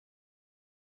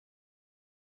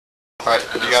Alright,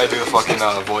 you gotta do the fucking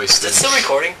voice Is it thing. still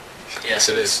recording? Yes,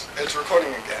 it is. It's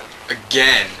recording again.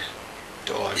 Again.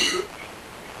 Dog.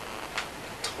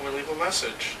 Told me to leave a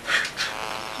message.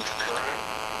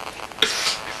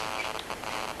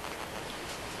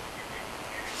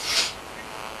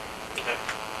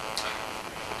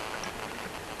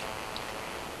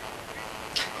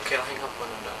 Okay, I'll hang up when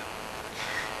I'm done.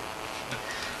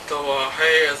 So,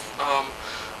 hey,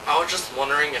 I was just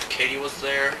wondering if Katie was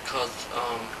there, cause,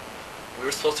 we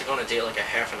were supposed to go on a date like a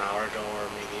half an hour ago, or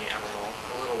maybe, I don't know,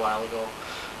 a little while ago.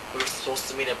 We were supposed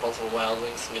to meet at Buffalo Wild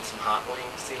Wings and get some hot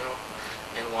wings, you know,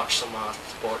 and watch some,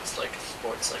 sports like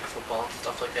football and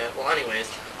stuff like that. Well, anyways,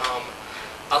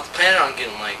 I was planning on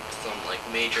getting, like, some, like,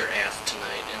 major ass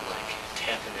tonight and, like,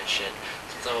 tapping and shit.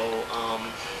 So,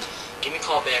 give me a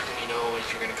call back when you know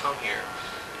if you're gonna come here.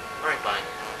 Alright, bye.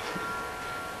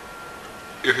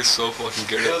 You're so fucking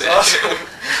good It at was that. awesome.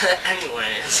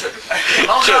 Anyways.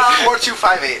 Oh,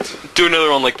 4258. Do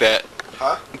another one like that.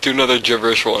 Huh? Do another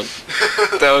gibberish one.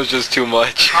 That was just too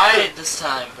much. Try it this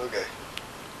time. Okay.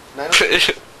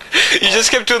 You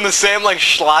just kept doing the same like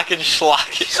schlacken.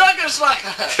 Schlacken.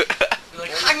 You're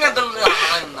like, I'm gonna do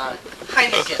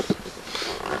Heineken.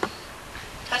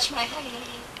 Touch my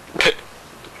Heineken.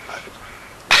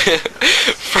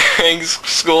 Frank's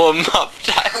school of muff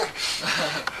time.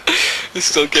 I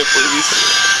still can't believe he's...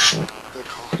 They're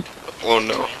calling. Oh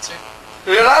no. Answer?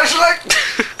 You know, it's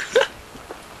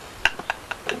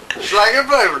like a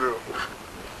flavor.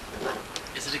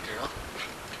 Is it a girl?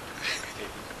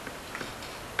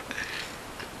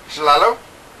 Shalalo?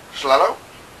 Shalalo?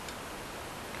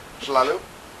 Shalalo?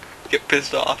 Get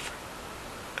pissed off.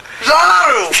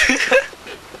 Shalalo!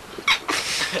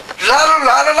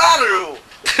 Shalalo!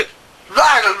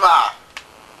 Shalalo!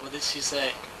 What did she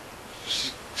say?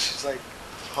 She's like,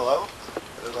 hello?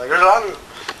 And like, Shalalo.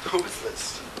 Who is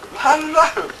this?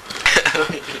 Shalalo!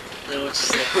 Then what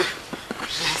she say?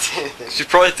 She's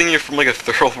probably thinking you're from like a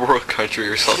third world country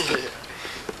or something.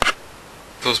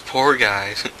 Those poor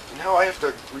guys. Now I have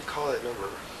to recall that number.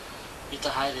 You have to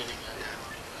hide it again.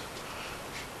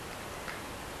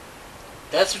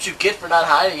 That's what you get for not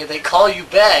hiding it. They call you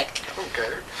back. I don't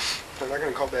care. They're not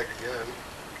gonna call back again.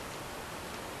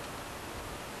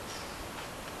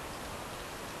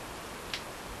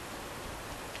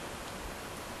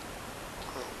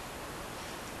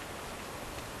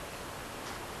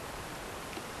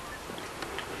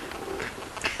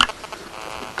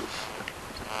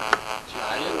 Did you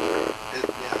hide it?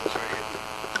 Yeah, that's right.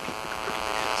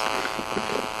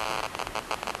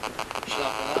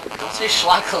 Don't say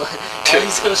schlackle. Oh,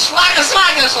 he's gonna schlackle.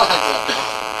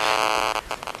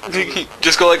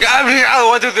 Just go like, I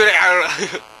want to do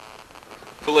it.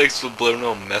 Put like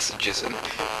subliminal messages in.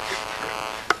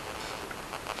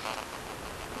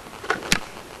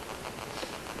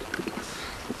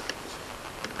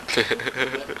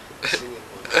 Singing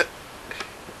one.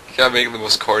 You gotta make the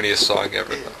most corniest song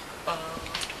ever though.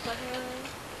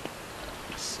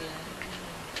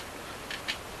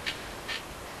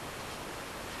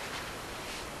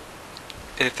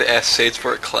 And if they ask, say it's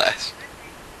for a class.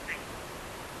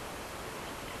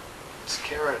 It's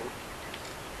Karen.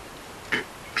 Do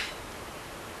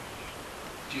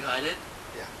you hide it?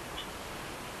 Yeah.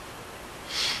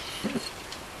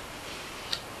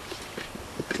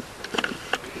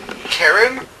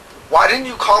 Karen? Why didn't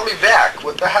you call me back?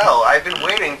 What the hell? I've been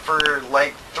waiting for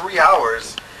like 3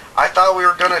 hours. I thought we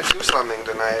were gonna do something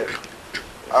tonight.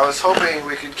 I was hoping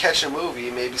we could catch a movie,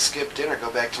 maybe skip dinner, go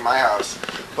back to my house.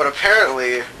 But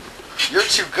apparently, you're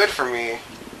too good for me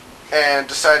and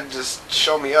decided to just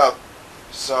show me up.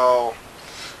 So,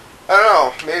 I don't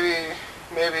know,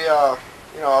 maybe,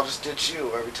 you know, I'll just ditch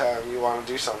you every time you want to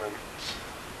do something.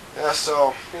 Yeah,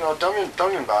 so, you know, don't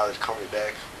even bother to call me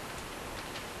back.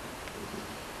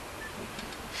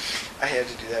 I had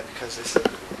to do that because I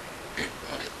said...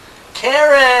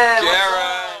 Karen!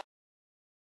 Karen!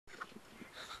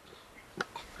 Oh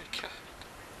my god.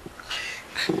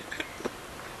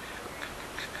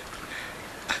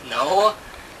 No?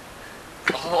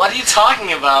 What are you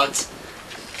talking about?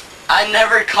 I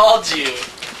never called you.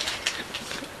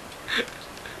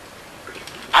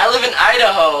 I live in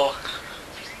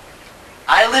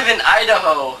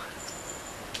Idaho.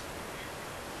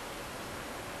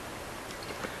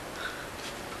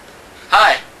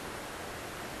 Hi.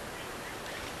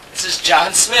 This is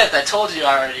John Smith. I told you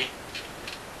already.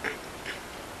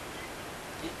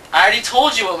 I already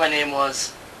told you what my name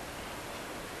was.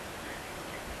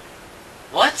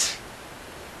 What?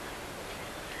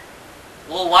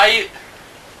 Well, why you...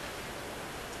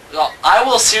 Well, I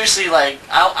will seriously, like,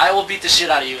 I will beat the shit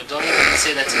out of you. Don't even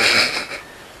say that to me.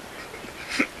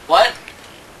 What?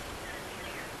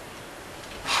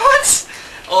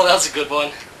 Oh, that was a good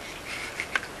one.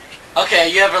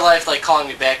 Okay, you have your life like calling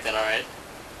me back then, alright?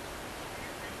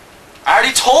 I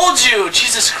already told you!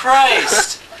 Jesus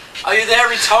Christ! Are you that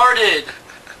retarded?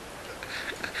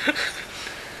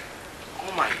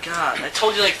 Oh my god, I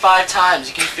told you like 5 times.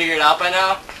 You can figure it out by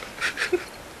now?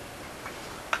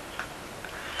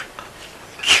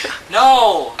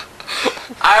 No!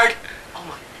 I already...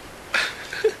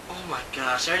 Oh my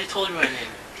gosh, I already told you my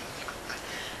name.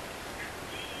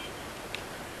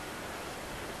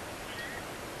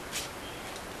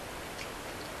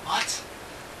 What?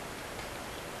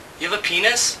 You have a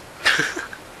penis?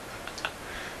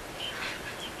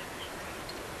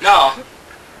 No.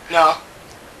 No.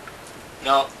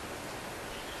 No.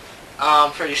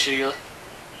 I'm pretty sure you...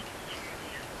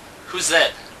 Who's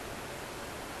that?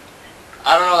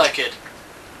 I don't know that kid.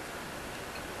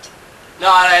 No,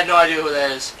 I had no idea who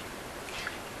that is.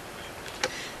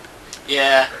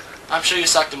 Yeah. I'm sure you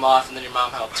sucked him off and then your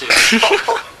mom helped too.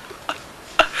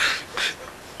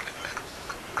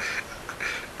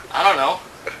 I don't know.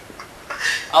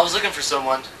 I was looking for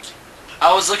someone.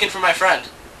 I was looking for my friend.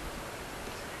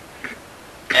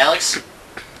 Alex?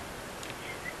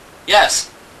 Yes.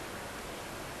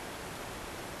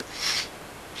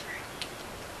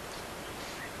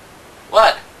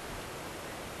 What?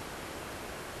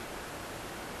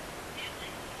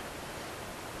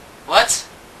 What?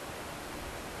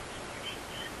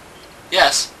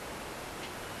 Yes.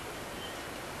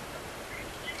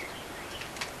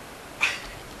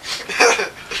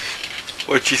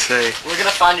 What'd she say? We're gonna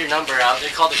find your number out. They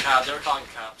called the cops. They were calling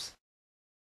the cops.